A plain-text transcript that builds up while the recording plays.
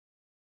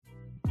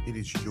It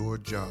is your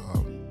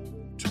job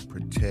to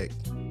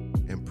protect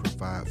and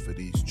provide for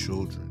these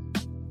children.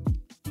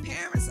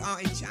 Parents are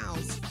a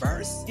child's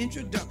first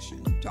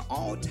introduction to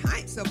all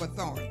types of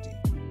authority.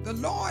 The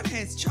Lord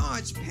has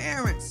charged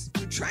parents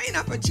to train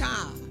up a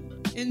child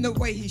in the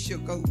way he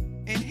should go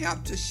and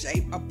help to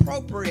shape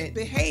appropriate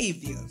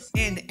behaviors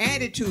and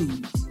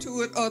attitudes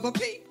toward other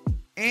people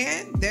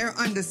and their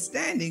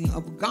understanding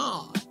of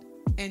God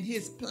and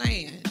his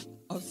plan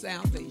of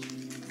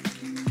salvation.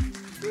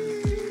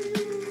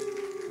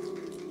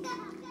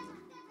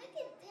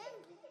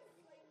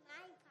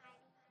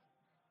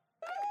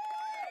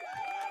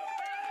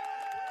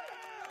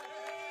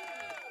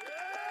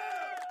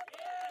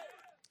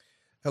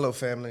 Hello,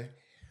 family.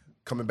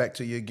 Coming back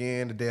to you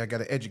again. Today I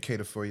got an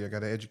educator for you. I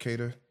got an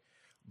educator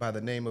by the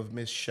name of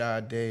Miss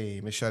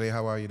Sade. Miss Sade,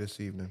 how are you this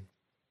evening?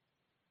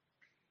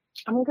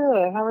 I'm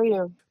good. How are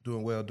you?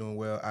 Doing well, doing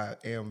well. I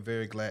am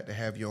very glad to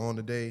have you on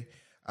today.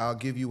 I'll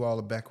give you all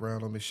a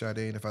background on Miss Sade,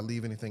 and if I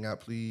leave anything out,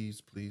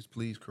 please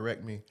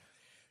correct me.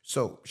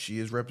 So she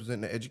is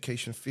representing the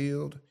education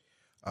field.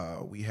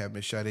 We have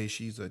Miss Sade.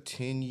 She's a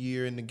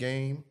 10-year in the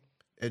game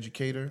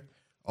educator,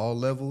 all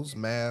levels.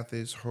 Math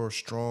is her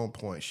strong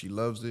point. She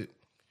loves it.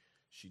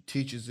 She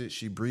teaches it.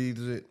 She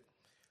breathes it.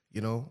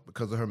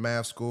 Because of her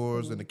math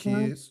scores and the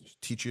hmm kids. She's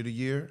Teacher of the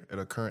Year at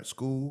her current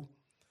school.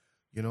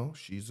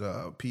 She's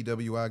a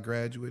PWI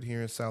graduate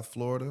here in South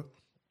Florida.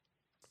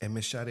 And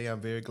Miss Sade,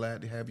 I'm very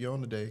glad to have you on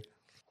today.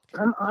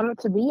 I'm honored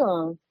to be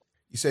on.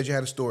 You said you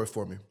had a story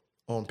for me.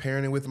 On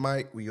Parenting with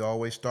Mike, we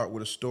always start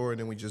with a story and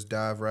then we just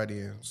dive right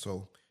in.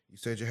 So you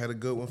said you had a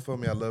good one for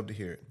me. I'd love to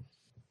hear it.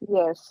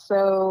 Yes.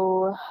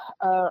 So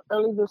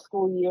early this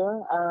school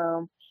year,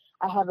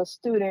 I have a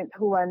student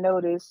who I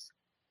noticed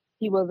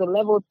he was a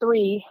level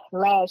 3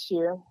 last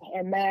year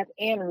in math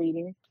and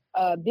reading.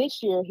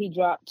 This year, he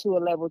dropped to a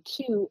level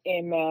 2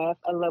 in math,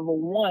 a level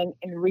 1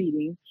 in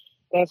reading.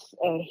 That's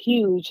a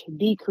huge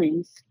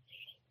decrease.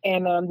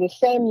 And the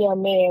same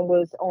young man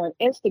was on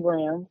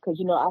Instagram because,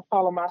 I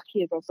follow my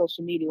kids on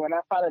social media. When I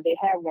find out they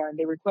have one,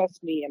 they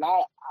request me and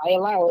I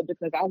allow it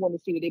because I want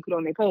to see what they put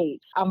on their page.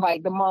 I'm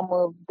like the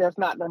mama that's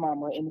not the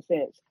mama in a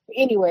sense. But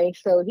anyway,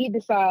 so he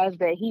decides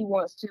that he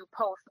wants to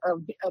post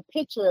a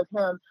picture of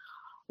him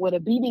with a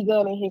BB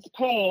gun in his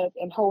pants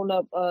and holding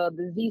up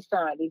the Z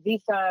sign. The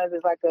Z sign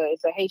is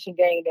it's a Haitian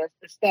gang that's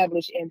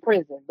established in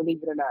prison,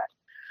 believe it or not.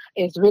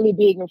 It's really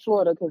big in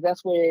Florida because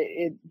that's where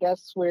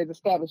it's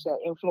established at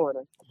in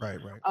Florida. Right,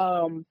 right.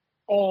 Um,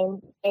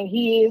 and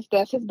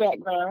that's his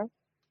background.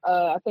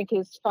 I think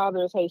his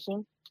father is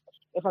Haitian,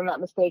 if I'm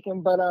not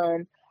mistaken. But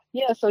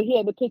yeah, so he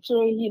had the picture,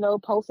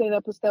 posting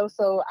up and stuff.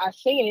 So I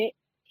seen it.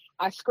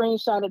 I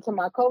screenshot it to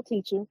my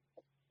co-teacher,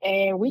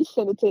 and we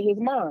sent it to his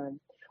mom.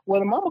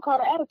 Well, the mama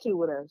caught an attitude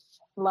with us,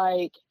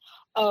 like,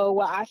 "Oh,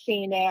 well, I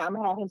seen that. I'm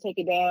gonna have him take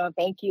it down.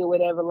 Thank you, or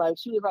whatever." Like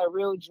she was like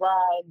real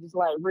dry and just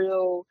like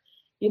real,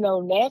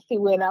 nasty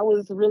with. And I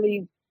was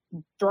really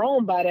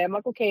thrown by that. I'm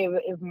like, okay,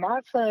 if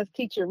my son's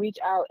teacher reach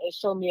out and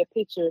show me a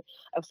picture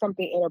of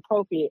something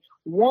inappropriate,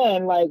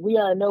 one, like we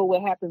already know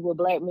what happens with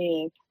black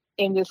men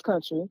in this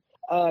country.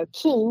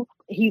 Two,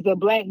 he's a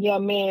black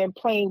young man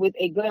playing with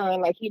a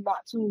gun, like he's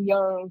not too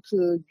young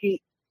to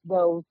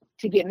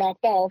get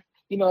knocked off.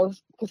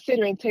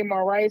 Considering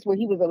Tamar Rice, where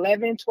he was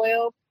 11,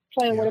 12,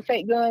 playing with Yeah, a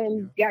fake gun yeah.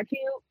 and got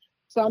killed.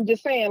 So I'm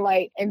just saying,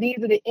 like, and these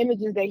are the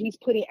images that he's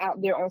putting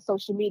out there on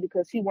social media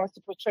because he wants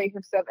to portray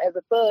himself as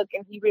a thug,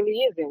 and he really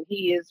isn't.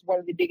 He is one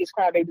of the biggest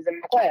crybabies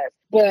in my class.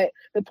 But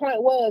the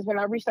point was, when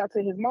I reached out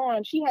to his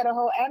mom, she had a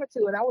whole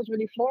attitude, and I was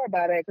really floored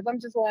by that because I'm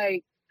just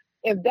like,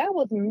 if that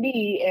was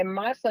me and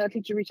my son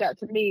teacher reached out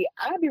to me,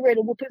 I'd be ready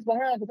to whoop his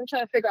behind because I'm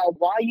trying to figure out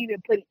why you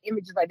even putting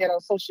images like that on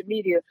social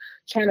media,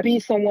 trying to be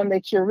someone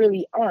that you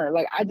really aren't.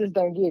 Like, I just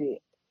don't get it.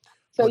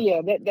 So Well,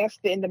 yeah, that's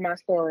the end of my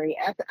story.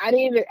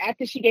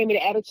 After she gave me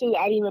the attitude,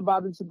 I didn't even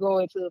bother to go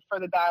into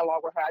further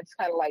dialogue with her. I just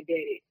kind of like did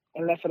it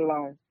and left it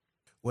alone.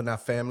 now,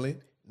 family.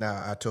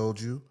 Now, I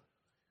told you,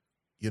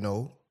 you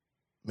know,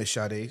 Miss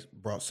Sade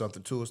brought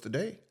something to us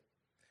today.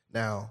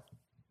 Now,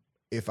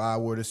 if I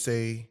were to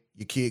say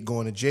your kid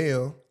going to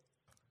jail,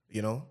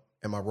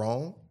 am I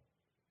wrong?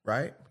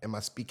 Right? Am I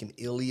speaking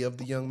illy of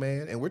the young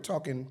man? And we're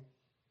talking,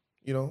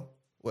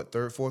 what,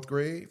 third, fourth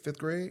grade, fifth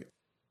grade?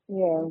 Yeah,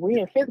 Y- we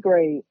in fifth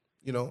grade.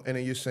 And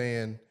then you're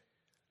saying,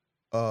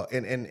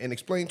 and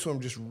explain to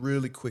him just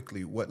really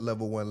quickly what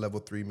level one,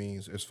 level three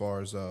means as far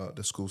as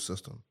the school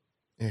system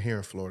in here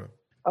in Florida.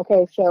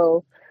 Okay,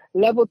 so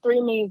level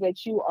 3 means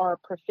that you are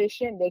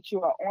proficient, that you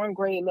are on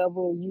grade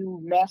level, you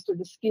master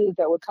the skills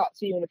that were taught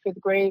to you in the 5th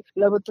grade.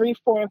 Level 3,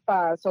 4, and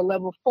 5. So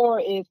level 4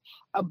 is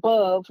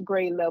above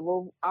grade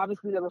level.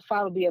 Obviously, level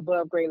 5 will be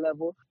above grade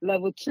level.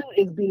 Level 2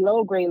 is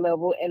below grade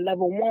level, and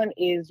level 1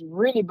 is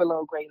really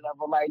below grade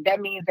level. Like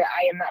that means that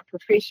I am not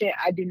proficient.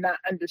 I do not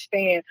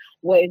understand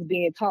what is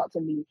being taught to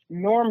me.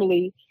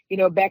 Normally,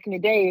 back in the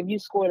day, if you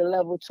scored a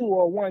level 2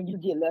 or 1, you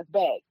get left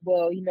back.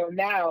 Well,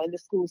 now in the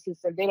school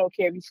system, they don't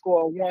care if you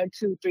score 1,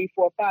 2, 3,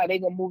 4, 5. They're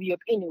going to move you up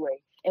anyway.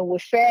 And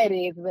what's sad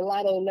is a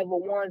lot of level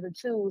 1s and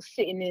 2s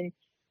sitting in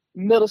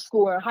middle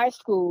school and high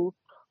school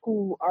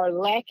who are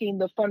lacking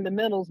the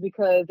fundamentals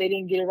because they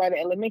didn't get it right at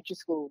elementary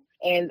school.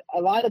 And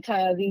a lot of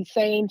times these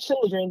same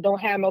children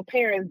don't have no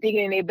parents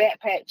digging in their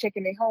backpack,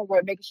 checking their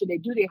homework, making sure they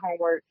do their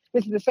homework.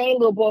 This is the same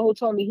little boy who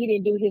told me he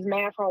didn't do his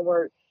math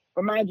homework.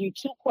 Remind you,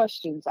 2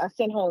 questions. I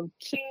sent home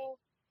 2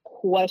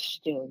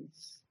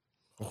 questions.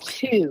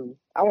 Okay. 2.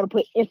 I want to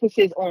put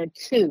emphasis on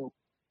 2.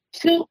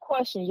 2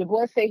 questions. Your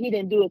boy said he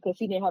didn't do it because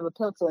he didn't have a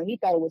pencil and he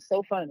thought it was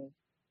so funny.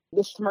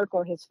 The smirk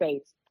on his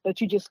face. But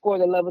you just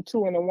scored a level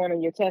 2 and a 1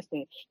 on your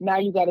testing. Now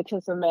you got a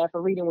 10 some math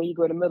for reading when you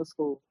go to middle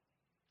school.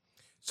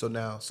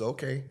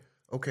 Okay.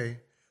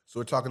 So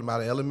we're talking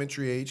about an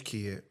elementary age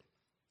kid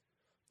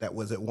that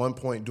was at one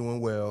point doing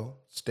well,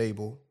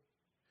 stable.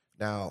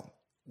 Now,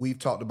 we've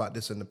talked about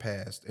this in the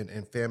past,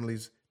 and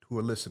families who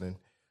are listening,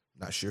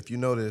 not sure if you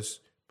know this,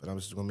 but I'm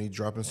just going to be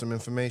dropping some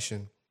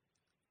information.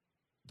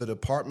 The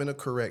Department of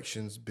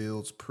Corrections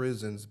builds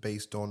prisons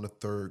based on the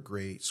third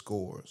grade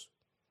scores.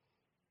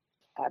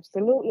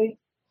 Absolutely.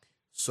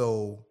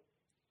 So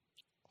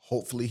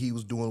hopefully he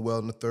was doing well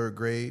in the third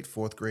grade.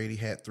 Fourth grade, he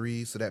had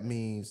 3. So that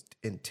means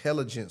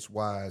intelligence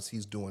wise,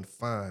 he's doing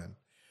fine.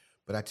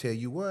 But I tell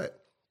you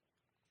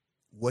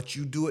what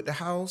you do at the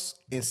house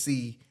and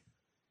see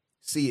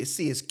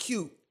it's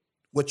cute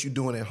what you're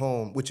doing at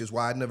home, which is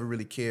why I never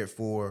really cared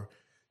for,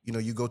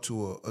 you go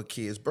to a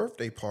kid's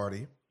birthday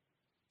party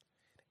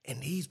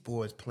and these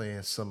boys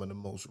playing some of the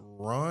most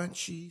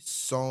raunchy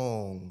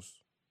songs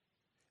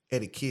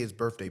at a kid's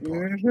birthday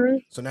party. Mm-hmm.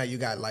 So now you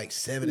got like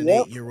 7 and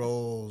Yep. 8 year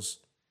olds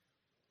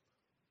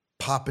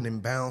popping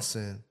and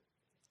bouncing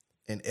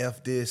and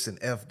F this and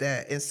F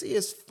that. And see,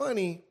 it's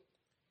funny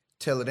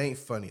till it ain't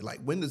funny. Like,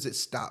 when does it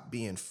stop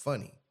being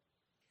funny?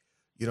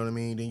 You know what I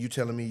mean? Then you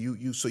telling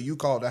me so you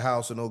called the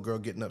house and old girl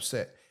getting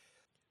upset.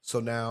 So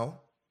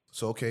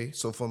okay.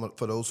 So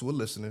for those who are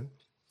listening,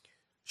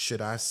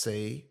 should I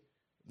say,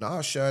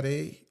 nah,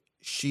 Sade,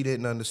 she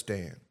didn't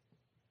understand.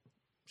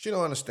 She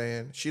don't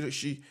understand.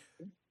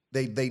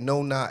 They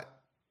know not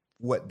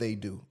what they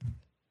do.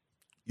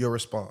 Your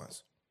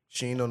response.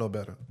 She ain't know no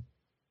better.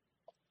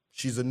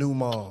 She's a new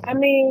mom. I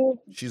mean,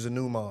 She's a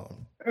new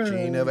mom. She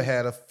ain't never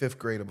had a 5th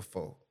grader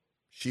before.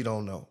 She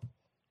don't know.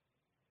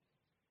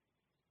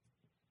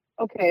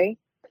 okay,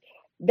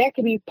 that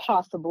could be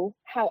possible.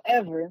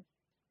 However,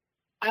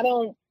 I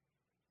don't,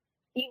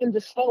 even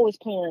the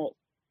slowest parent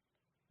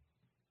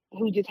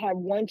who just had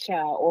one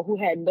child or who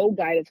had no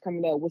guidance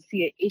coming up would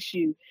see an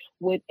issue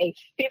with a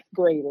 5th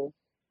grader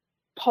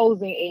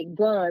posing a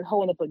gun,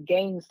 holding up a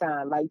gang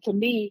sign. Like, to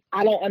me,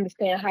 I don't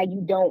understand how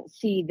you don't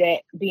see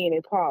that being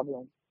a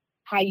problem.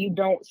 How you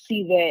don't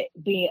see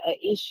that being an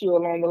issue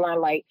along the line.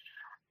 Like,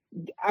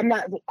 I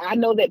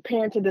know that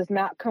parenting does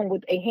not come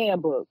with a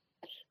handbook,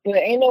 but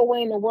ain't no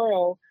way in the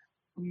world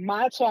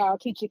my child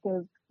teacher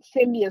can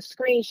send me a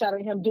screenshot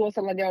of him doing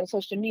something like that on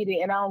social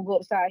media and I don't go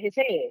upside his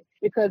head.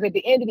 Because at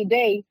the end of the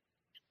day,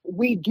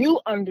 we do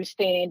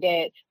understand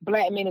that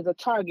Black men is a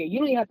target. You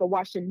don't even have to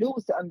watch the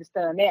news to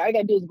understand that. All you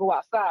gotta do is go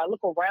outside,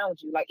 look around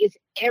you. Like, it's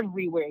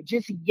everywhere.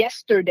 Just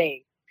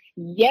yesterday,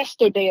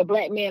 a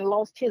Black man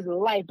lost his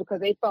life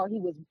because they thought he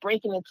was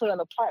breaking into an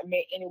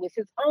apartment and it was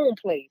his own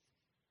place.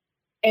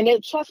 And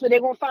trust me,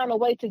 they're gonna find a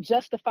way to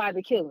justify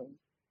the killing.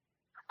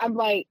 I'm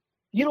like,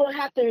 you don't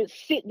have to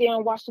sit there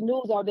and watch the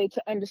news all day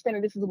to understand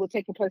that this is what's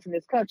taking place in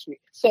this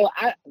country. So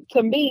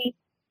to me,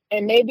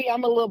 and maybe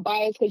I'm a little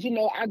biased because,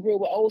 I grew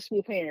up with old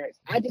school parents.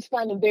 I just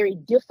find it very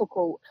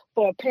difficult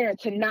for a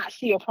parent to not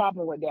see a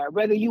problem with that.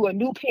 Whether you a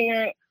new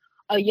parent,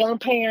 a young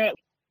parent,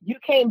 you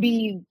can't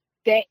be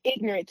that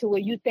ignorant to where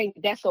you think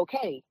that's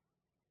okay.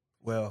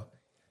 Well,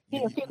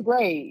 He's you in 5th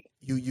grade.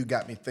 you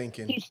got me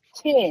thinking. He's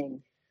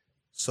 10.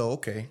 So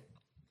okay.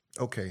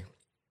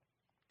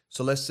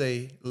 So let's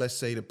say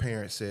the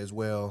parent says,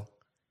 "Well,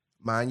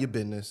 mind your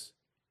business.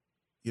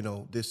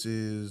 This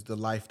is the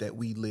life that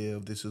we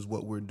live. This is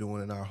what we're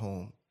doing in our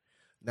home."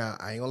 Now,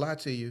 I ain't gonna lie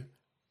to you.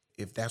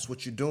 If that's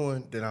what you're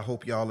doing, then I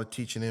hope y'all are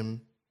teaching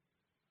him.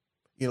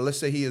 Let's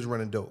say he is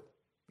running dope.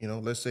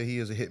 Let's say he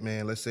is a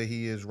hitman. Let's say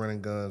he is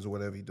running guns or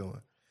whatever he's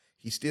doing.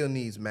 He still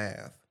needs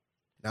math.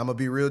 Now, I'm gonna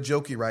be real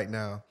jokey right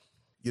now.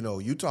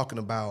 You talking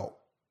about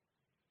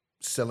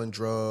selling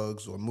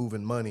drugs or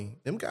moving money.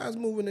 Them guys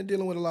moving and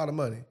dealing with a lot of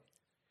money.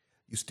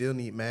 You still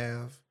need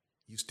math.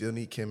 You still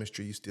need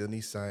chemistry. You still need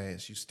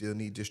science. You still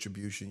need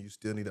distribution. You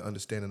still need an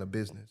understanding of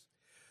business.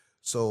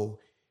 So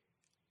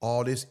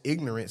all this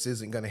ignorance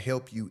isn't going to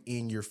help you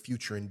in your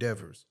future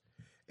endeavors.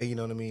 And you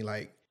know what I mean?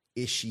 Like,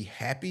 is she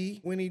happy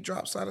when he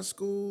drops out of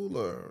school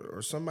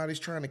or somebody's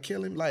trying to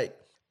kill him? Like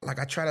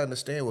I try to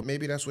understand, well,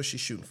 maybe that's what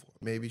she's shooting for.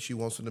 Maybe she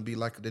wants him to be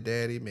like the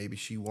daddy. Maybe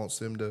she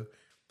wants him to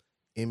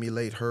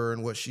emulate her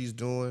and what she's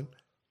doing.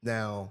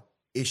 Now,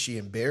 is she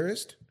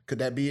embarrassed? Could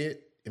that be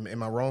it?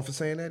 Am I wrong for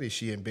saying that? Is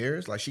she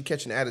embarrassed? Like, she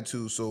catching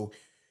attitude. So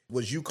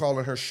was you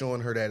calling her,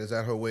 showing her that? Is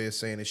that her way of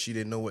saying that she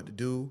didn't know what to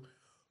do?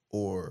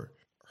 Or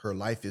her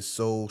life is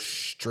so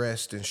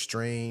stressed and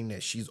strained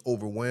that she's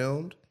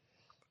overwhelmed?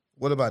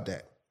 What about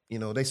that?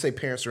 They say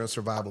parents are in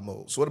survival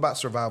mode. So what about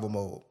survival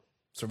mode?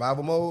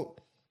 Survival mode?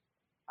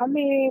 I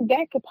mean,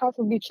 that could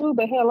possibly be true,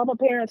 but hell, I'm a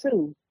parent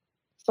too.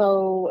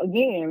 So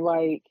again,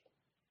 like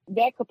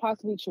that could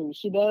possibly be true.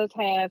 She does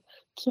have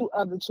two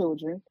other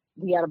children.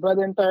 We got a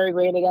brother in third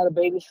grade. They got a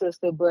baby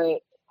sister. But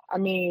I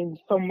mean,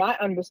 from my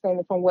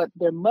understanding, from what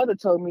their mother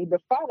told me, the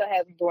father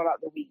has them doing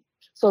out the week.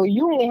 So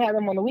you only have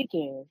them on the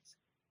weekends.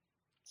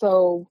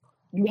 So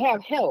you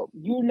have help.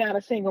 You're not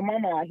a single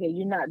mama out here.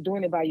 You're not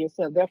doing it by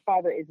yourself. Their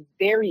father is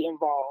very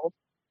involved.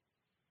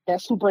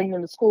 That's who bring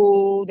them to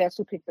school. That's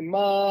who pick them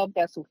up.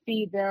 That's who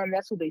feed them.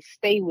 That's who they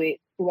stay with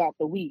throughout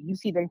the week. You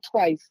see them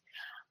twice.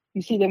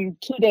 You see them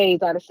 2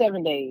 days out of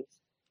 7 days.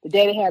 The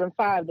daddy had them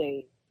 5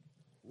 days.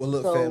 Well,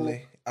 look, So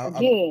family,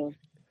 again,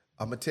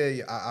 I'm gonna tell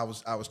you, I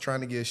was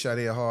trying to give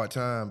Sade a hard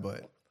time,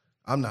 but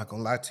I'm not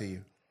gonna lie to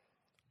you.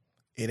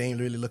 It ain't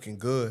really looking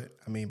good.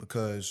 I mean,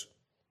 because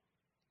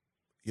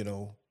you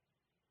know,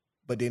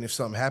 but then if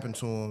something happened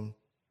to him,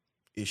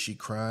 is she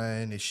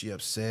crying? Is she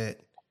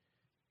upset?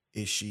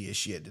 Is she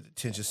at the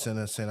detention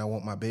center saying I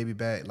want my baby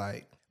back?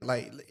 Like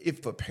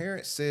if a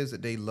parent says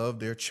that they love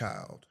their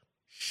child,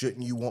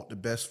 shouldn't you want the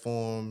best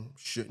for them?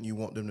 Shouldn't you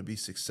want them to be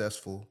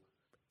successful?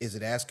 Is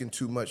it asking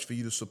too much for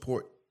you to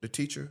support the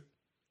teacher?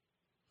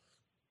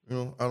 I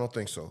don't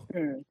think so.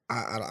 hmm,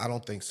 I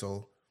don't think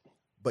so.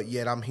 But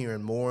yet I'm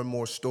hearing more and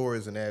more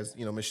stories, and as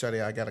Miss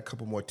Shadi, I got a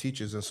couple more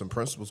teachers and some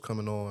principals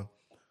coming on.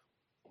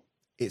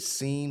 It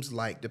seems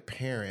like the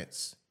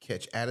parents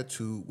catch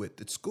attitude with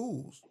the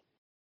schools.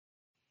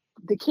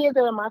 the kids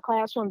that are in my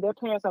classroom, their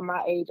parents are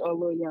my age or a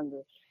little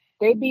younger.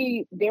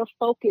 Their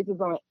focus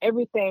is on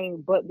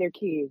everything but their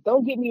kids.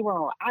 Don't get me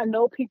wrong. I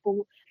know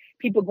people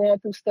going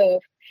through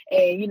stuff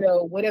and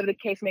whatever the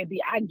case may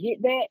be. I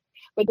get that,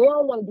 but they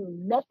don't want to do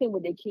nothing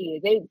with their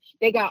kids.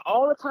 They got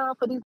all the time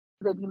for these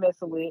they be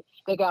messing with.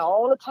 They got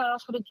all the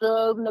times for the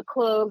drugs and the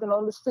clubs and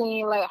on the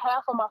scene. Like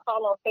half of them I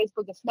follow on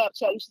Facebook and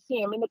Snapchat. You should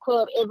see them in the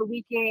club every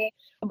weekend.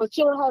 But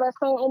you don't have that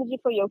same energy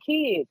for your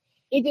kids.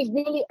 It just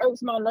really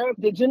irks my nerve.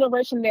 The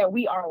generation that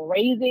we are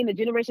raising, the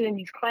generation in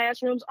these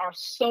classrooms are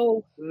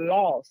so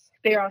lost.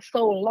 They are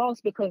so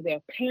lost because their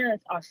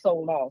parents are so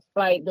lost.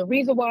 Like the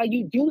reason why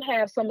you do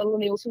have some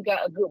millennials who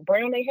got a good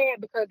brain in their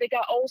head because they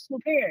got old school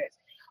parents.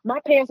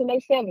 My parents in their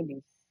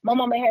 70s. My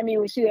mama had me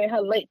when she was in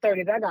her late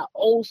 30s. I got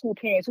old school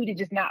parents who did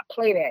just not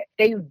play that.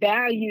 They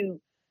value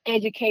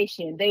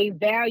education. They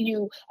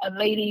value a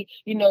lady,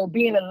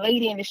 being a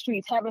lady in the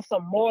streets, having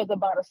some morals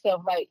about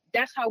herself. Like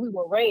that's how we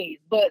were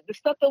raised. But the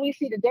stuff that we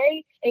see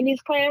today in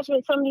these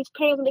classrooms, some of these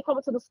parents when they come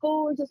into the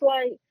school, it's just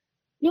like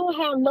you don't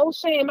have no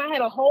shame. I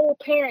had a whole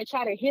parent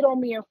try to hit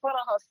on me in front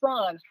of her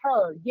son,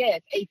 her,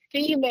 yes, a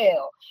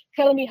female,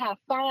 telling me how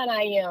fine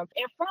I am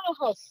in front of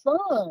her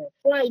son.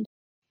 Like,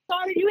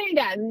 sorry, you ain't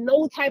got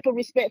no type of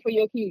respect for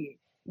your kid.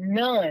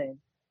 None.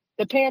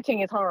 The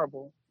parenting is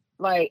horrible.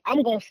 Like,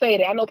 I'm going to say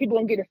that. I know people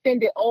going to get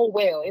offended. Oh,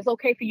 well, it's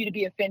okay for you to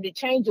be offended.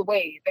 Change your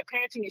ways. The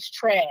parenting is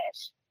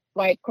trash.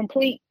 Like,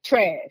 complete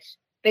trash.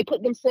 They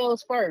put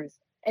themselves first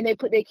and they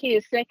put their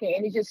kids second.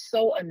 And it's just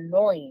so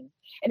annoying.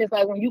 And it's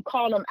like when you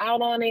call them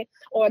out on it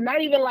or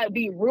not even like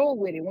be rude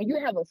with it. When you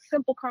have a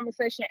simple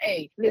conversation,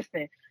 hey,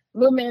 listen,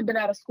 little man been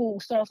out of school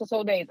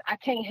so days. I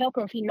can't help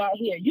him if he's not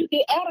here. You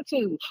get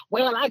attitude.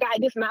 Well, I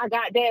got this and I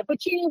got that,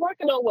 but you ain't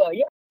working nowhere.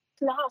 You're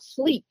in the house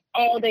sleep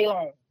all day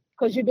long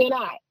because you've been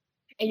out.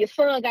 And your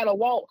son got to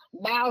walk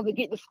miles to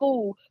get to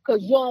school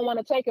because you don't want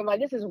to take him. Like,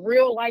 this is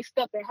real life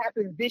stuff that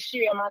happens this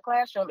year in my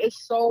classroom.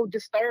 It's so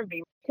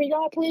disturbing. Can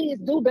y'all please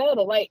do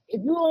better? Like, if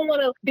you don't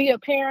want to be a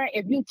parent,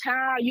 if you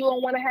tired, you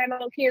don't want to have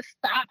no kids,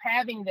 stop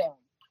having them.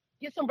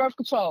 Get some birth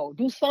control,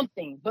 do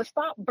something, but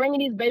stop bringing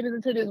these babies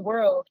into this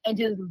world and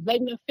just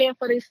letting them fend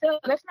for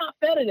themselves. That's not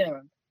fair to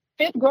them.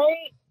 Fifth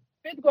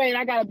grade,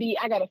 I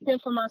gotta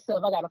fend for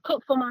myself. I gotta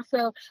cook for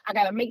myself. I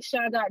gotta make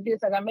sure I got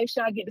this. I gotta make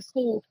sure I get to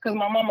school because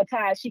my mama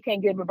tired. She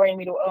can't get up and bring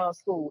me to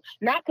school.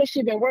 Not because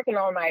she been working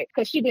all night,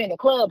 because she been in the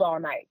club all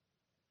night.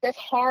 That's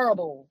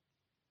horrible.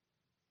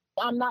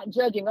 I'm not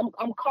judging.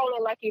 I'm calling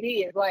it like it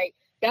is. Like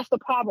that's the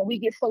problem. We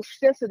get so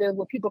sensitive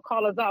when people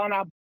call us out on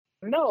our.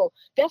 No,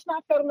 that's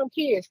not fair to them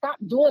kids. Stop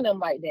doing them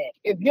like that.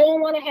 If you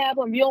don't want to have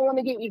them, if you don't want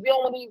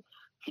to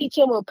teach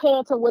them or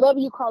parent them, whatever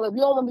you call it, if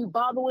you don't want to be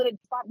bothered with it,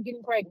 stop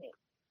getting pregnant.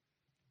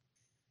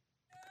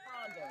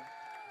 Condom.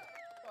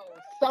 So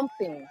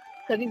something,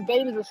 because these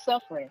babies are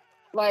suffering.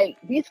 Like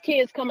these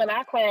kids come in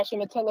our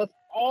classroom and tell us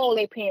all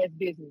their parents'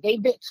 business. They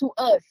vent to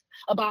us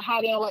about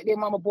how they don't like their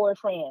mama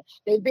boyfriend.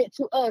 They vent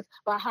to us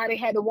about how they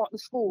had to walk to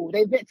school.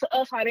 They vent to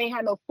us how they ain't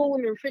had no food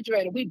in the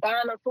refrigerator. We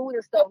buying them food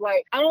and stuff.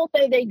 Like I don't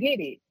think they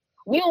get it.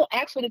 We don't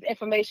ask for this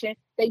information.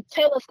 They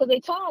tell us because they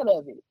tired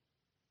of it.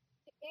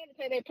 They can't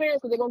tell their parents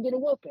because they're gonna get a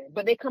whooping,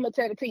 but they come and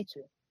tell the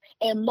teacher.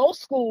 And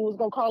most schools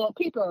gonna call up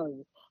people on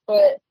you.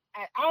 But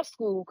at our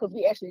school, because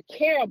we actually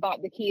care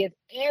about the kids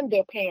and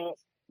their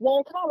parents,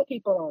 won't call the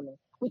people on them.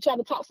 We try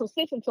to talk some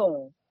sense into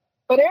them.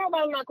 But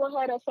everybody's not gonna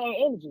have that same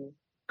energy.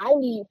 I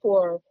need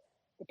for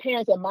the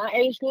parents of my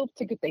age group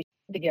to get their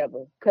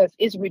together because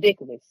it's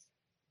ridiculous.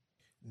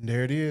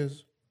 There it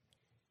is.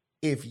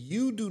 If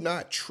you do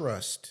not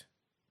trust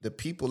the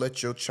people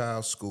at your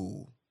child's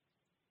school,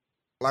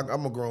 like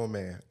I'm a grown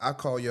man, I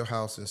call your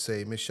house and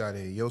say, Miss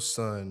Sade, your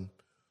son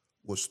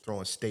was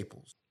throwing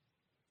staples.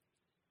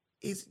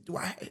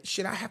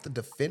 Should I have to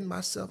defend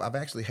myself? I've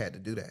actually had to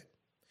do that.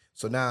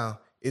 So now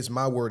it's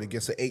my word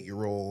against an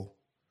 8-year-old.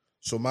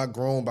 So my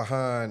grown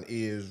behind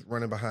is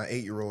running behind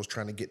 8-year-olds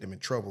trying to get them in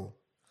trouble.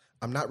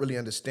 I'm not really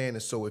understanding.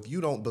 So if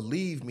you don't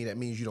believe me, that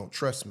means you don't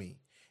trust me.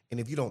 And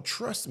if you don't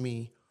trust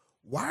me,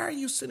 why are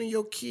you sending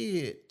your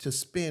kid to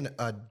spend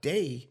a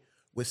day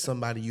with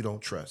somebody you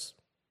don't trust?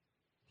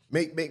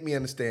 Make me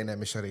understand that,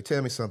 Miss Sade.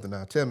 Tell me something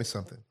now. Tell me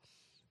something.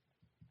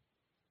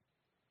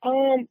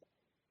 Um,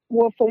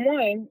 well, for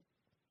one,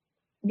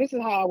 this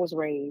is how I was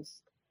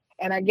raised.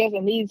 And I guess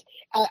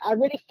I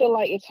really feel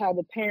like it's how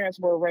the parents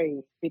were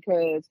raised,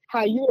 because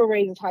how you were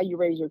raised is how you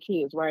raise your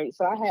kids, right?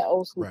 So I had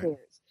old school Right.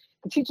 parents.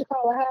 The teacher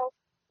called the house.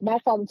 My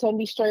father told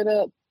me straight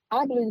up,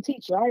 I believe the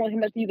teacher. I don't want to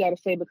hear nothing you got to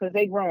say because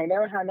they grown. They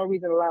don't have no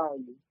reason to lie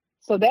on you.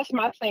 So that's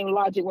my same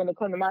logic when it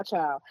comes to my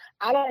child.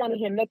 I don't want to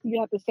hear nothing you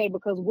have to say,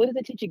 because what is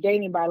the teacher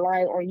gaining by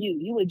lying on you?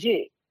 You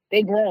legit.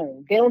 They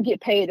grown. They don't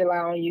get paid to lie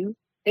on you.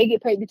 They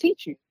get paid to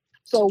teach you.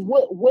 So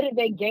what are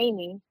they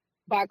gaining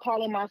by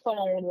calling my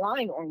phone and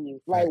lying on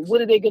you? Like, Facts.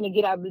 what are they going to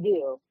get out of the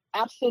deal?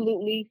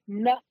 Absolutely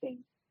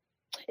nothing.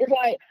 It's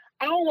like,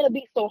 I don't want to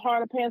be so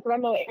hard on parents, because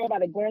I know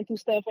everybody going through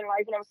stuff in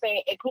life, you know what I'm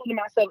saying? Including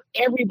myself,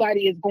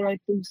 everybody is going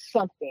through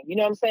something, you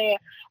know what I'm saying?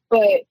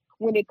 But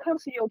when it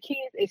comes to your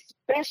kids,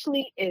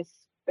 especially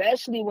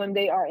when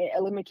they are in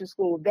elementary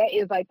school, that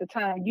is like the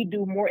time you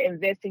do more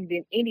investing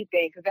than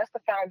anything, because that's the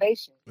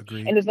foundation.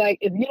 Agreed. And it's like,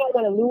 if you don't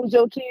want to lose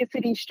your kids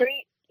to these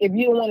streets, if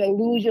you don't want to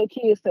lose your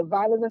kids to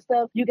violence and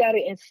stuff, you got to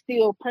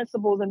instill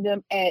principles in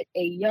them at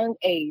a young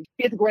age,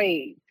 5th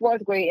grade,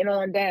 4th grade, and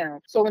on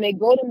down. So when they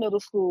go to middle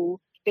school,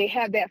 they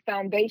have that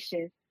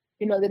foundation,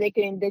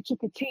 that you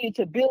continue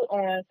to build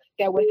on,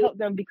 that will help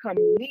them become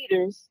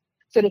leaders,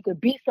 so they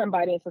could be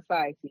somebody in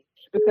society.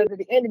 Because at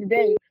the end of the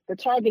day, the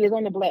target is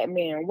on the black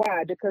man.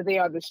 Why? Because they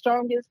are the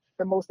strongest,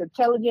 the most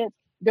intelligent.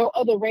 No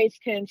other race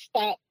can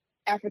stop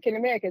African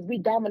Americans. We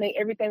dominate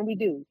everything we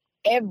do,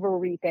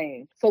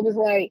 everything. So it's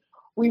like,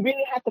 we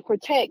really have to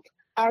protect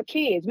our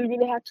kids. We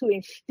really have to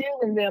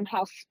instill in them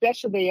how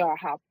special they are,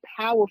 how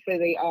powerful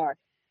they are.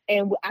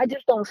 And I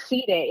just don't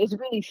see that. It's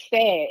really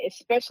sad,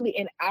 especially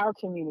in our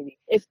community.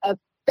 It's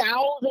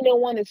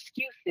 1,001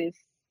 excuses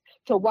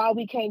to why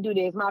we can't do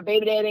this. My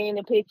baby daddy ain't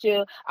in the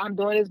picture. I'm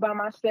doing this by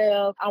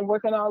myself. I'm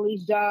working all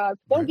these jobs.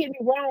 Don't Right. get me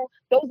wrong.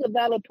 Those are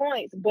valid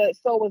points, but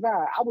so was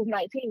I. I was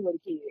 19 with a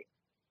kid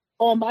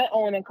on my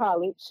own in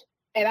college,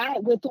 and I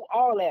went through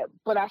all that,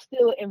 but I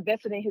still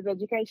invested in his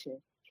education.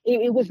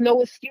 It was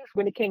no excuse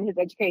when it came to his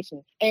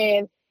education.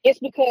 And it's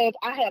because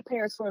I had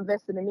parents who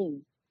invested in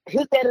me.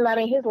 His dad is not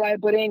in his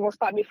life, but it ain't gonna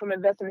stop me from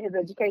investing in his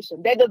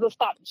education. That doesn't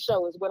stop the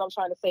show, is what I'm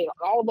trying to say.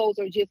 All those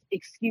are just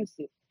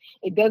excuses.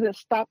 It doesn't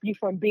stop you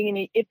from being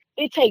in it.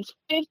 It takes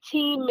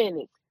 15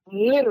 minutes,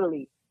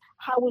 literally.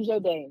 How was your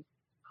day?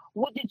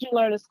 What did you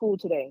learn in school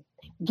today?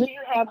 Do you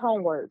have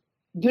homework?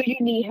 Do you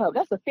need help?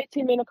 That's a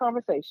 15-minute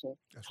conversation.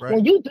 That's right.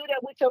 When you do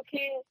that with your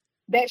kids,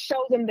 that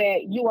shows them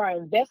that you are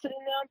invested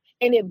in them,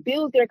 and it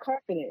builds their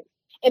confidence.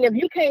 And if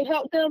you can't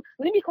help them,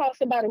 let me call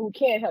somebody who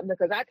can help them,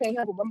 because I can't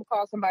help them. I'm gonna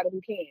call somebody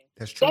who can.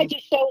 That's That true.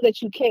 just shows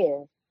that you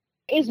care.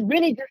 It's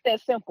really just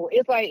that simple.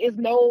 It's like, it's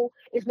no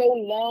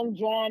long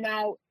drawn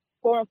out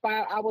 4 or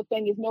 5 hour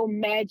thing. It's no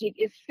magic.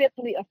 It's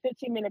simply a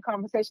 15-minute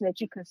conversation that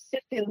you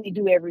consistently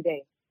do every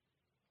day.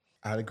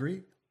 I'd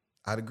agree.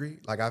 I'd agree.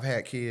 Like I've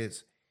had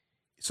kids.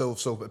 So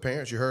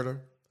parents, you heard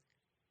her.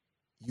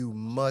 You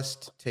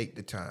must take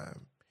the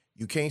time.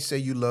 You can't say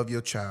you love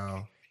your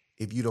child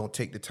if you don't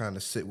take the time to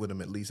sit with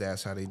them, at least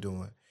ask how they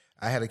doing.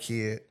 I had a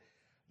kid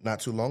not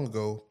too long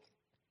ago.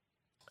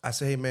 I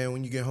say, hey man,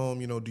 when you get home,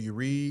 do you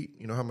read?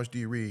 How much do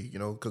you read?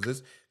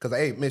 Because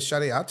hey, Miss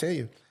Sade, I'll tell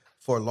you,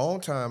 for a long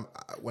time,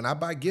 when I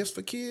buy gifts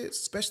for kids,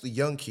 especially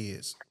young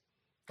kids,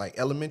 like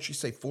elementary,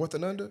 say fourth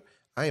and under,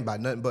 I ain't buy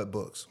nothing but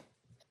books.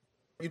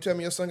 You tell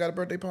me your son got a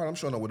birthday party, I'm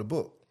showing up with a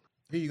book.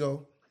 Here you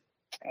go.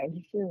 As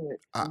you should.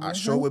 I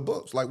show with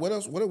books. Like what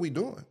else? What are we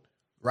doing?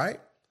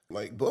 Right?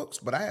 Like books.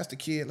 But I asked the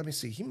kid, let me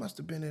see, he must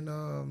have been in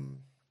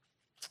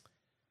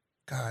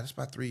God, it's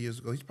about 3 years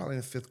ago. He's probably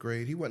in 5th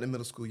grade. He wasn't in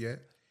middle school yet.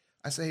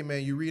 I say, hey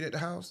man, you read at the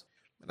house?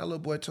 And that little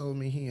boy told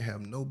me he didn't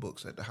have no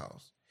books at the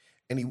house.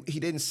 And he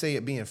didn't say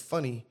it being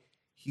funny.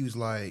 He was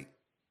like,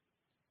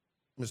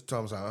 Mr.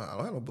 Thomas, I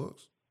don't have no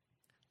books.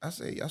 I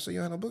say you don't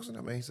have no books in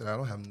that, man. He said, I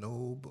don't have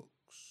no books.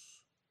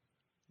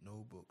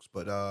 No books.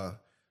 But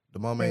the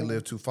mama ain't Mm.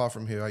 lived too far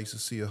from here. I used to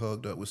see her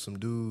hugged up with some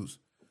dudes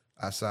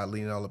outside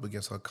leaning all up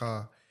against her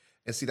car.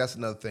 And see, that's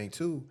another thing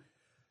too.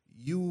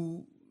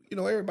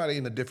 Everybody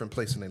in a different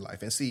place in their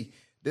life. And see,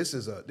 this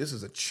is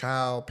a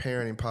child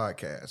parenting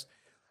podcast.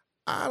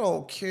 I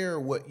don't care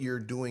what you're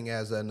doing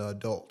as an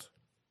adult.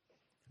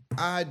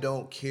 I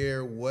don't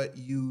care what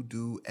you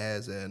do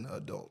as an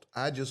adult.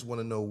 I just want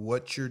to know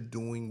what you're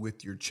doing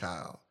with your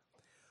child.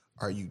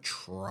 Are you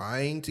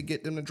trying to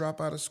get them to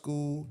drop out of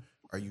school?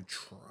 Are you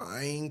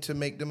trying to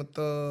make them a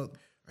thug?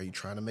 Are you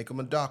trying to make them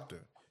a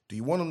doctor? Do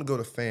you want them to go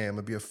to FAM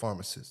or be a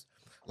pharmacist?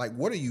 Like,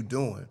 what are you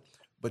doing?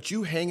 But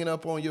you hanging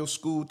up on your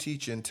school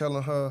teacher and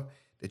telling her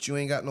that you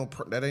ain't got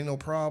that ain't no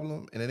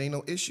problem and it ain't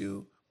no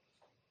issue,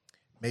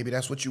 maybe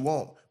that's what you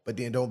want. But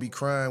then don't be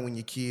crying when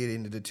your kid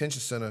in the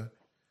detention center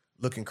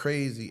looking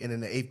crazy and in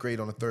the eighth grade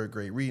on the third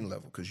grade reading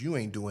level because you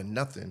ain't doing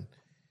nothing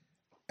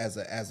as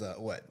a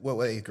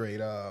what eighth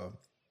grade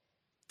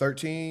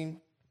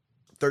 13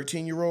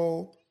 13-year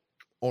old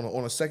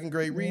on a second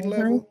grade reading Mm-hmm.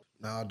 level.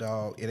 Nah,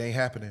 dog, it ain't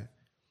happening.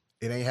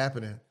 It ain't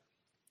happening.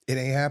 It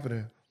ain't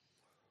happening.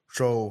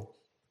 So,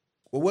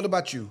 well, what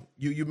about you?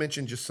 You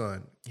mentioned your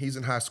son. He's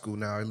in high school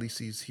now. At least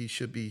he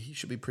should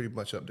be pretty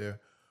much up there.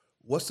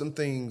 What's some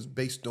things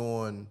based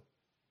on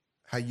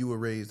how you were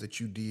raised that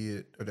you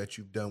did or that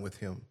you've done with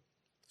him,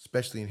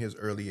 especially in his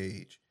early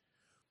age?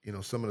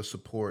 Some of the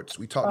supports.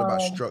 We talked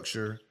about Um,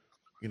 structure.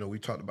 We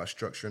talked about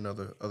structure in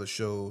other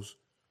shows.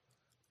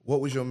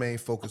 What was your main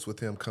focus with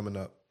him coming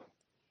up?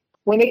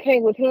 when it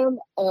came with him,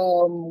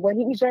 when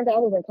he was younger, I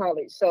was in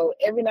college, so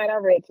every night I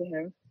read to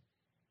him.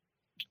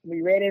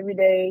 We read every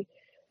day.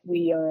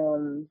 We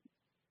um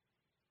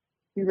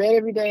we read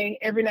every day.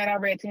 Every night I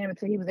read to him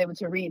until he was able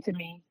to read to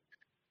me.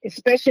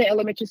 Especially in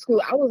elementary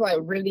school, I was like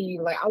really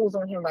like I was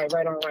on him like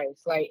right on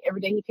rice. Like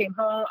every day he came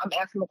home, I'm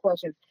asking him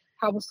questions.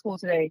 How was school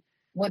today?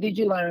 What did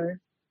you learn?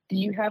 Do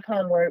you have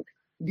homework?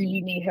 Do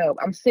you need help?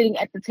 I'm sitting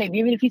at the table.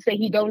 Even if he say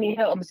he don't need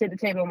help, I'm gonna sit at the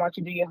table and watch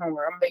you do your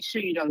homework. I'm gonna make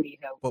sure you don't need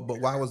help. But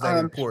why was that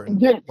Um,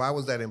 important? then, Why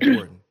was that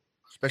important?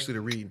 Especially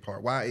the reading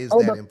part. Why is oh,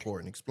 that but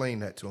important? Explain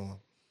that to him.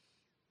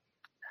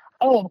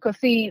 oh, because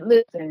see,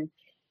 listen,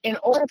 in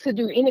order to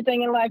do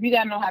anything in life, you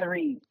gotta know how to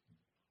read.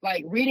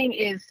 Like reading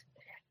is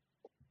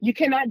you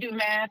cannot do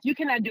math. You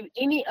cannot do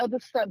any other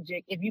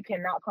subject if you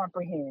cannot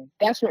comprehend.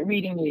 That's what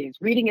reading is.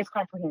 Reading is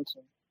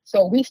comprehension.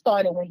 So we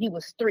started when he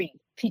was 3,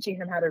 teaching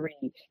him how to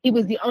read. He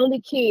was the only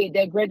kid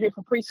that graduated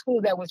from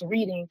preschool that was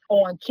reading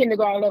on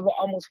kindergarten level,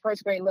 almost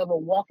first grade level,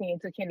 walking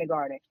into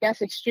kindergarten.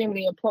 That's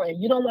extremely important.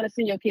 You don't want to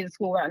send your kids to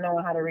school without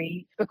knowing how to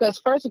read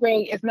because first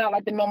grade is not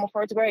like the normal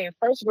first grade.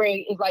 First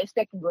grade is like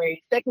second grade.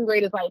 Second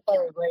grade is like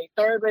third grade.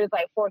 Third grade is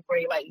like fourth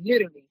grade. Like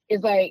literally,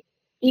 it's like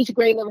each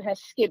grade level has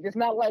skipped. It's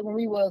not like when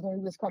we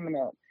was coming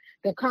up.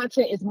 The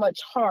content is much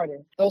harder.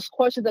 Those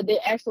questions that they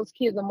ask those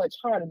kids are much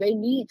harder. They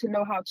need to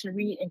know how to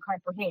read and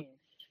comprehend.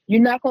 You're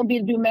not going to be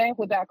able to do math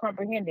without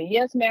comprehending.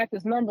 Yes, math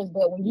is numbers,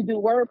 but when you do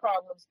word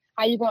problems,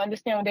 how you going to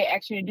understand what they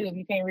actually do if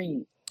you can't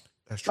read?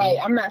 That's Like,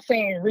 true. I'm not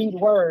saying read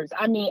words.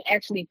 I mean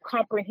actually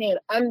comprehend,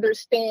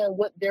 understand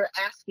what they're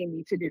asking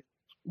me to do.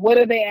 What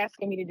are they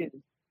asking me to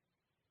do?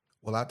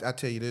 Well, I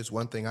tell you this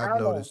one thing I I've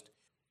don't know. noticed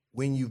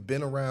when you've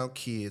been around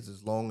kids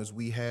as long as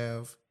we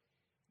have,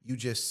 you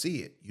just see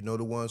it. You know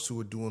the ones who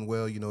are doing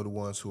well, you know the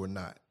ones who are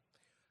not.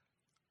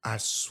 I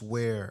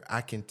swear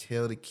I can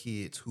tell the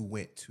kids who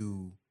went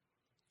to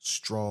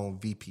strong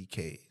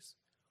VPKs.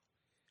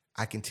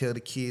 I can tell the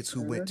kids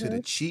who went to the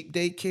Mm-hmm. cheap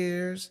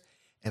daycares,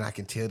 and I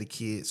can tell the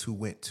kids who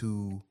went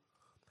to,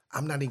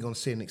 I'm not even going to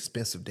say an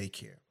expensive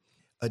daycare,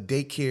 a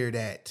daycare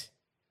that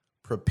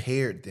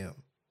prepared them.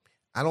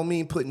 I don't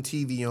mean putting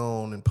TV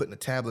on and putting a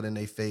tablet in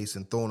their face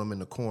and throwing them in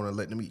the corner and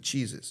letting them eat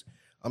cheeses.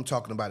 I'm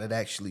talking about it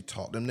actually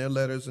taught them their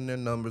letters and their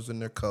numbers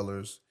and their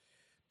colors,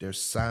 their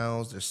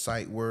sounds, their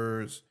sight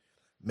words,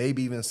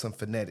 maybe even some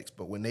phonetics.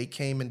 But when they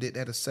came and did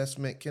that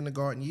assessment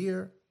kindergarten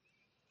year,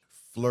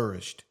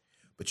 flourished.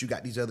 But you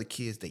got these other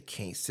kids, they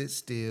can't sit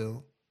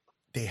still.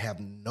 They have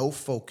no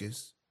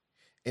focus.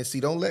 And see,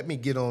 don't let me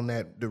get on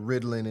the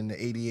Ritalin and the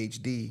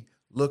ADHD.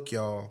 Look,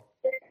 y'all,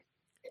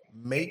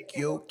 make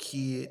your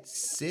kid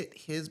sit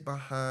his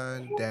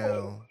behind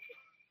down.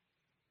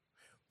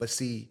 But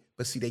see,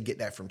 they get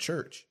that from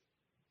church.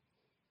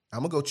 I'm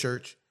gonna go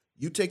church.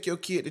 You take your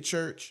kid to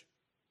church,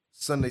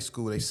 Sunday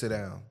school, they sit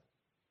down,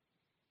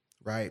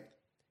 right?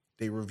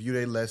 They review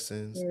their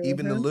lessons.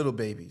 Even the Mm-hmm. little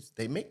babies,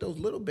 they make those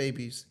little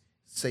babies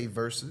say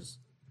verses,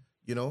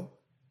 you know?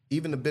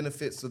 Even the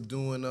benefits of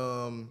doing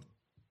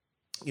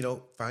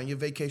find your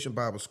vacation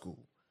Bible school,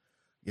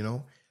 you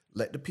know?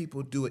 Let the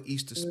people do an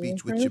Easter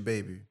speech with Mm-hmm. your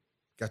baby.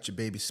 Got your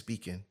baby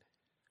speaking.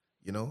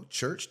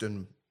 Church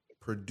done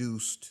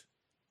produced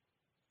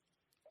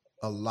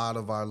a lot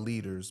of our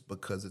leaders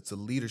because it's a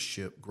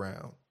leadership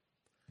ground.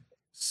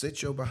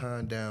 Sit your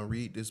behind down,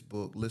 read this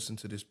book, listen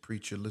to this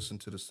preacher, listen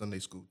to the Sunday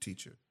school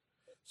teacher.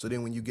 So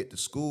then when you get to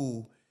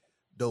school,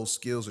 those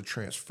skills are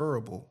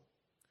transferable.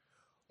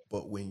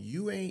 But when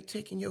you ain't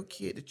taking your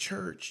kid to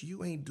church,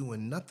 you ain't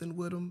doing nothing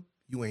with them,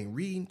 you ain't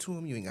reading to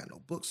them, you ain't got no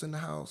books in the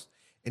house,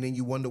 and then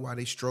you wonder why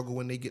they struggle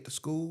when they get to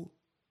school.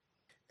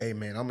 Hey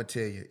man, I'm gonna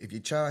tell you, if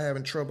your child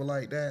having trouble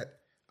like that,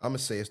 I'm gonna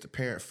say it's the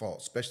parent fault,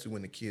 especially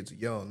when the kids are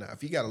young. Now,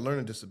 if you got a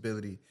learning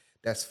disability,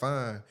 that's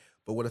fine.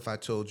 But what if I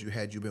told you,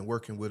 had you been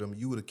working with him,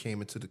 you would have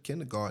came into the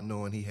kindergarten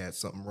knowing he had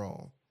something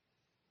wrong,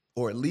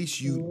 or at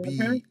least you'd Mm-hmm.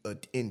 be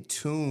in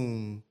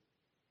tune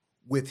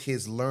with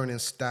his learning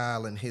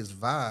style and his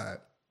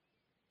vibe.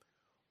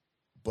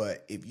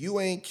 But if you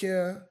ain't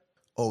care,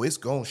 oh, it's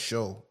gonna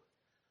show.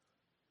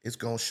 It's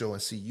gonna show.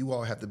 And see, you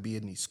all have to be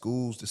in these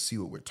schools to see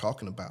what we're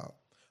talking about.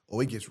 Oh,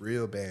 it gets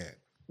real bad.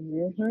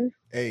 Mm-hmm.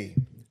 Hey,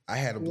 I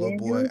had a little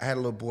boy. Mm-hmm. I had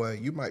a little boy.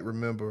 You might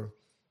remember,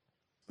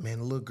 man.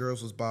 The little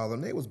girls was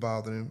bothering. They was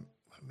bothering him.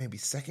 maybe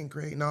second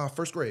grade. Nah,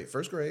 first grade.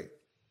 First grade.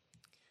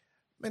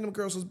 Man, them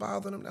girls was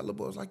bothering him. That little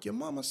boy was like, your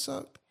mama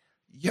sucked.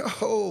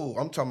 Yo,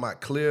 I'm talking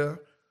about clear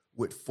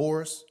with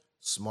force,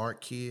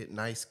 smart kid,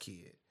 nice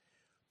kid.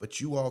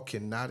 But you all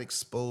cannot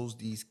expose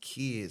these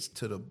kids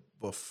to the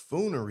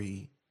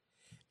buffoonery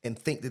and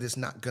think that it's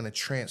not going to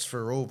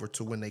transfer over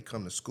to when they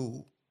come to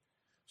school.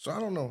 So I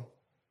don't know.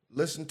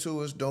 Listen to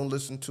us, don't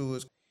listen to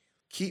us.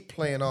 Keep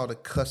playing all the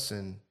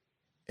cussing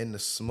and the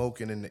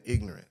smoking and the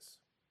ignorance.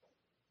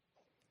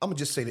 I'm going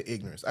to just say the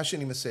ignorance. I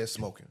shouldn't even say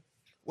smoking.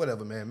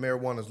 Whatever, man.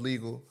 Marijuana's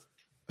legal.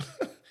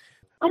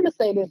 I'm gonna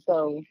say this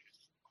though.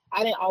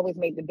 I didn't always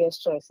make the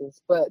best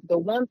choices, but the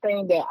one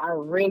thing that I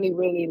really,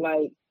 really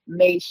like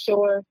made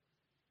sure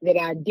that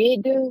I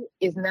did do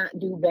is not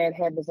do bad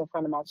habits in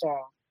front of my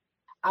child.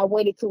 I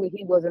waited till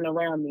he wasn't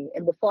around me.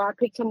 And before I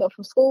picked him up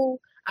from school,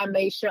 I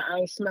made sure I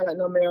ain't smell like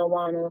no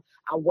marijuana.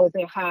 I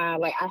wasn't high.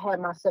 Like I had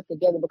myself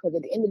together because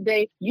at the end of the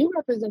day, you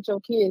represent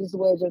your kids as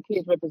well as your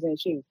kids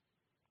represent you.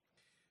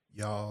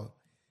 Y'all,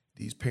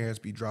 these parents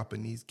be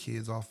dropping these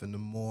kids off in the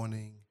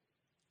morning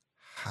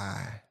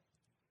high.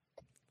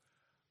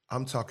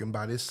 I'm talking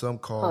about it's some Smell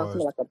cars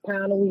like a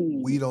pound of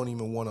weed. we don't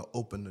even want to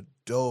open the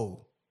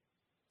door.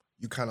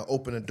 You kind of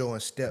open the door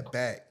and step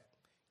back.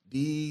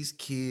 These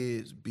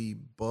kids be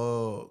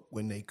bugged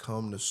when they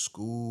come to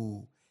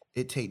school.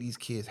 It take these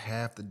kids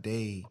half the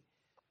day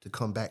to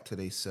come back to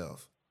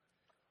themselves.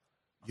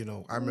 You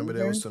know, I remember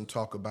there was some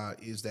talk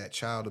about is that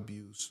child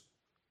abuse.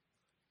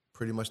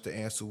 Pretty much the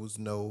answer was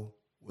no,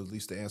 or at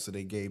least the answer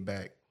they gave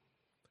back.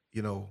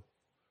 You know,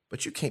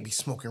 but you can't be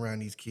smoking around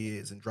these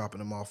kids and dropping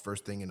them off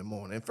first thing in the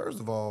morning. And first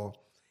of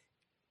all,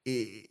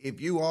 if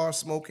you are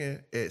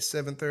smoking at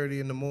 7:30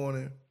 in the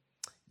morning,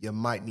 you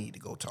might need to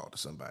go talk to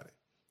somebody.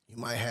 You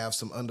might have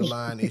some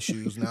underlying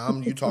issues. Now,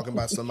 you talking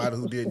about somebody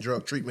who did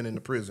drug treatment in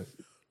the prison,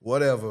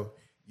 whatever.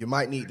 You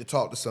might need to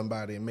talk to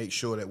somebody and make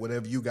sure that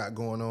whatever you got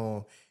going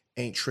on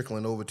ain't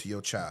trickling over to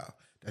your child.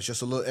 That's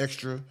just a little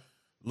extra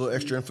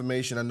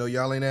information. I know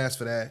y'all ain't asked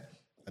for that.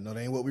 I know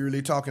that ain't what we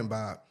really talking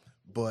about,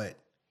 but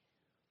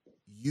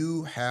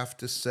you have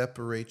to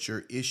separate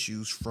your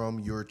issues from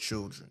your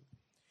children.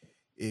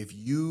 If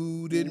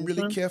you didn't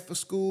really care for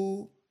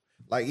school,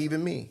 like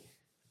even me,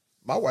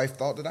 my wife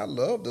thought that I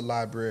loved the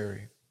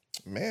library.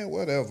 Man,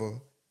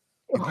 whatever.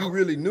 If you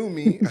really knew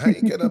me, I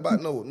ain't care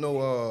about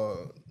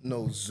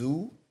no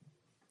zoo,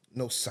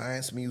 no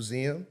science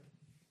museum.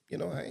 You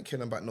know, I ain't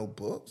caring about no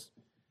books.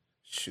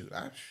 Shoot,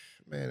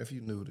 man, if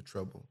you knew the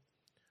trouble.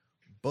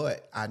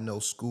 But I know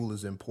school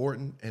is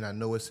important, and I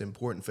know it's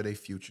important for their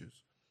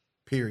futures.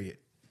 Period.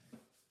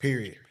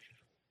 Period.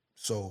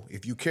 So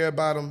if you care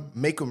about them,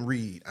 make them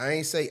read. I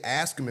ain't say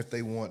ask them if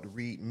they want to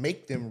read.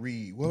 Make them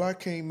read. Well, I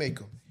can't make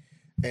them.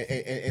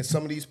 And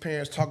some of these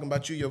parents talking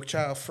about you, your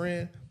child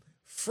friend.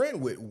 Friend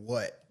with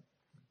what?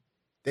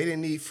 They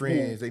didn't need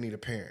friends. They need a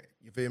parent.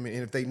 You feel me?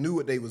 And if they knew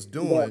what they was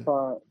doing,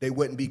 they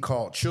wouldn't be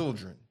called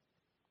children.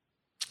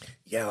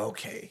 Yeah,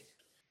 okay.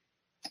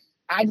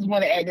 I just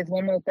want to add this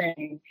one more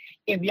thing.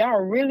 If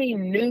y'all really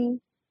knew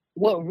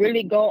what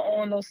really go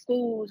on in those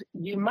schools,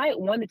 you might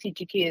want to teach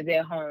your kids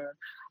at home.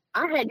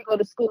 I had to go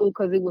to school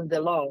because it was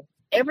the law.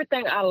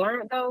 Everything I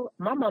learned, though,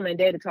 my mom and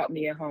daddy taught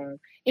me at home.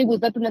 It was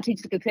nothing the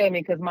teachers could tell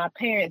me because my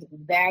parents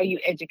value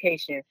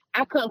education.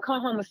 I couldn't come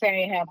home and say I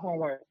didn't have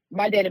homework.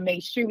 My daddy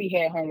made sure we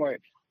had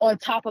homework on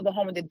top of the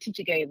homework that the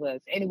teacher gave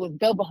us. And it was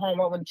double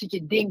homework when the teacher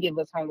didn't give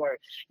us homework.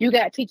 You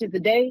got teachers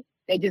today,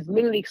 they just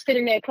literally sit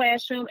in their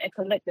classroom and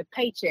collect a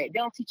paycheck. They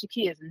don't teach your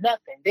kids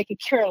nothing. They could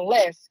care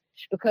less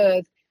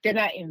because they're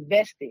not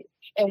invested.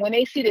 And when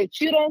they see that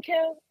you don't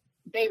care,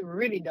 they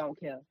really don't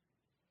care.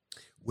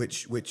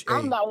 Which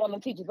I'm not one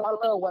of the teachers. I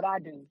love what I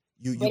do.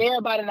 But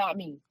everybody not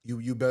me.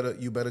 You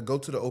better go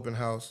to the open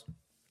house.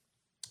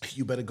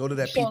 You better go to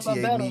that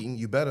PTA meeting.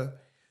 You better,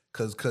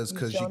 cause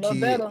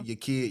your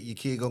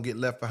kid gonna get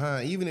left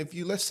behind. Even if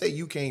let's say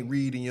you can't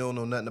read and you don't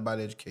know nothing about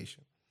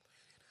education,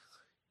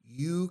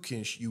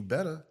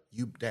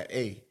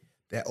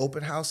 that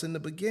open house in the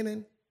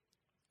beginning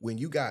when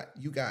you got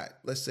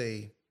let's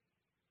say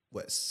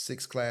what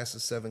 6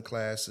 classes, 7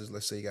 classes.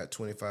 Let's say you got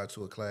 25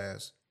 to a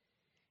class.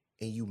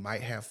 And you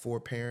might have 4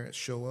 parents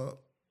show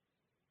up.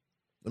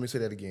 Let me say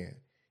that again.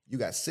 You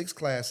got 6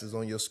 classes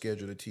on your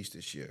schedule to teach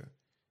this year.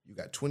 You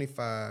got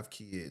 25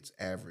 kids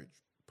average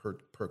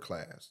per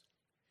class.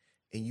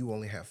 And you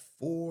only have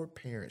 4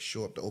 parents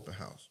show up to open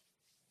house.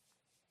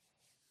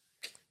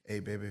 Hey,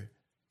 baby,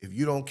 if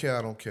you don't care,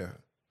 I don't care.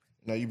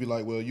 Now you be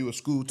like, well, you a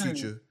school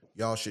teacher.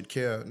 Y'all should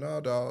care.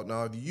 No, dog.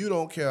 No, if you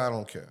don't care, I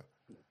don't care.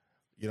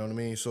 You know what I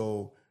mean?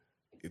 So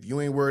if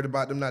you ain't worried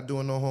about them not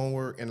doing no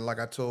homework, and like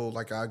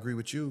I agree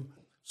with you,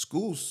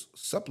 schools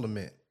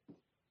supplement.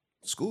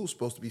 School's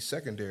supposed to be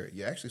secondary.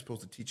 You're actually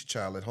supposed to teach a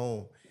child at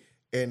home.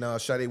 And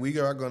Sade, we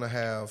are going to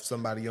have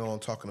somebody on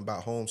talking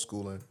about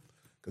homeschooling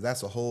because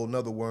that's a whole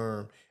nother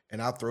worm.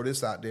 And I'll throw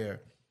this out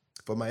there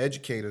for my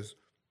educators.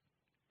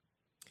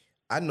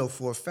 I know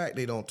for a fact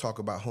they don't talk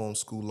about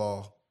homeschool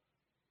law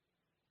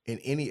in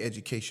any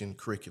education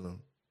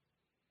curriculum.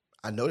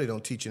 I know they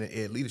don't teach it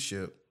in ed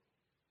leadership.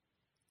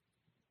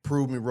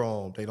 Prove me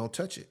wrong. They don't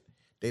touch it.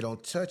 They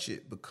don't touch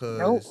it Nope.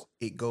 because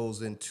it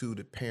goes into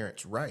the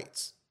parents'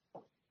 rights.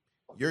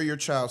 You're your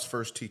child's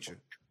first teacher.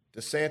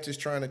 DeSantis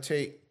trying to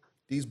take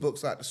these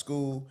books out to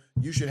school.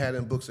 You should have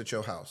them books at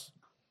your house.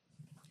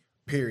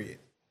 Period.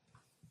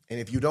 And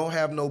if you don't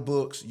have no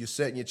books, you're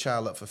setting your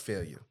child up for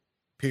failure.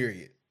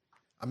 Period.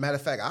 A matter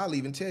of fact, I'll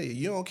even tell you,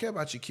 you don't care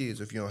about your kids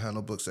if you don't have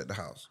no books at the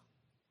house.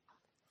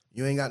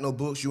 You ain't got no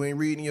books, you ain't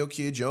reading your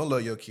kids, you don't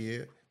love your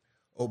kid.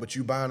 Oh, but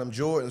you buying them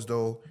Jordans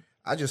though.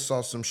 I just saw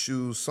some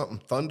shoes, something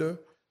Thunder.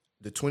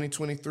 The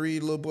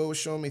 2023 little boy was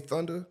showing me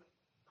Thunder,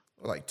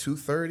 like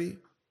 230.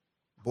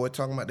 Boy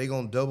talking about they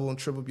gonna double and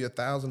triple be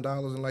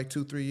 $1,000 in like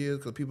 2-3 years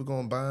because people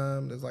gonna buy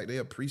them. It's like they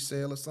a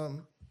pre-sale or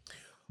something.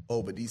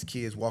 Oh, but these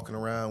kids walking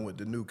around with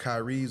the new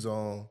Kyries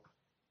on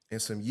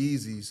and some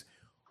Yeezys,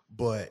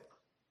 but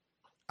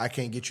I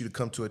can't get you to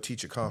come to a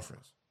teacher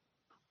conference.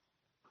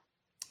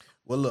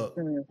 Well, look,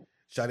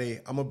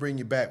 Sade, I'm gonna bring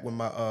you back when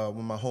my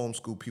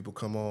homeschool people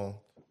come on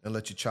and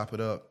let you chop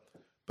it up.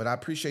 But I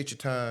appreciate your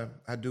time.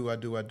 I do. I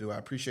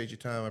appreciate your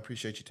time. I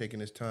appreciate you taking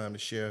this time to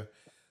share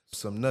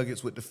some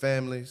nuggets with the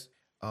families.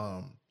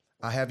 I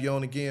have you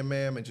on again,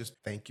 ma'am, and just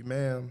thank you,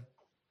 ma'am.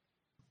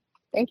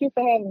 Thank you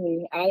for having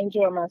me. I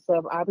enjoy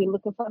myself. I'll be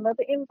looking for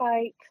another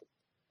invite.